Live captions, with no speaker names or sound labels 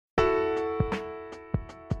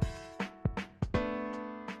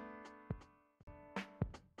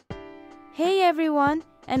Hey everyone,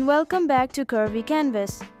 and welcome back to Curvy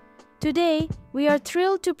Canvas. Today, we are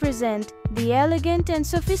thrilled to present the elegant and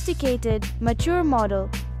sophisticated, mature model,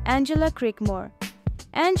 Angela Crickmore.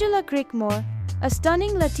 Angela Crickmore, a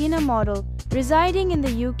stunning Latina model residing in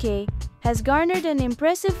the UK, has garnered an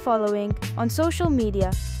impressive following on social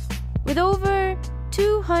media. With over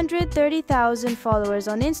 230,000 followers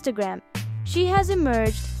on Instagram, she has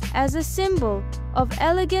emerged as a symbol of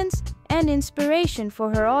elegance and inspiration for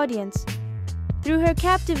her audience. Through her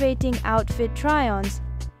captivating outfit try-ons,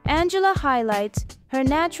 Angela highlights her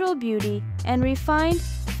natural beauty and refined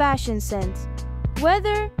fashion sense.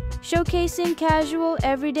 Whether showcasing casual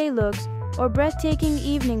everyday looks or breathtaking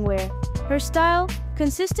evening wear, her style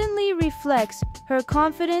consistently reflects her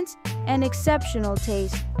confidence and exceptional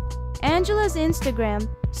taste. Angela's Instagram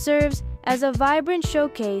serves as a vibrant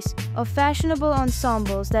showcase of fashionable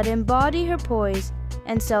ensembles that embody her poise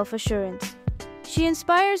and self-assurance. She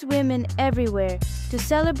inspires women everywhere to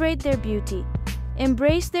celebrate their beauty,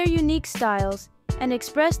 embrace their unique styles, and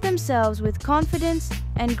express themselves with confidence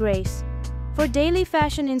and grace. For daily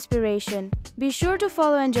fashion inspiration, be sure to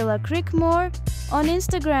follow Angela Crickmore on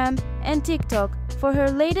Instagram and TikTok for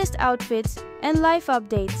her latest outfits and life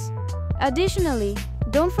updates. Additionally,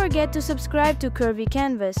 don't forget to subscribe to Curvy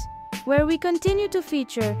Canvas, where we continue to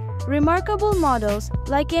feature remarkable models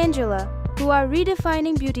like Angela who are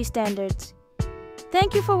redefining beauty standards.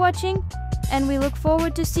 Thank you for watching, and we look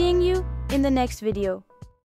forward to seeing you in the next video.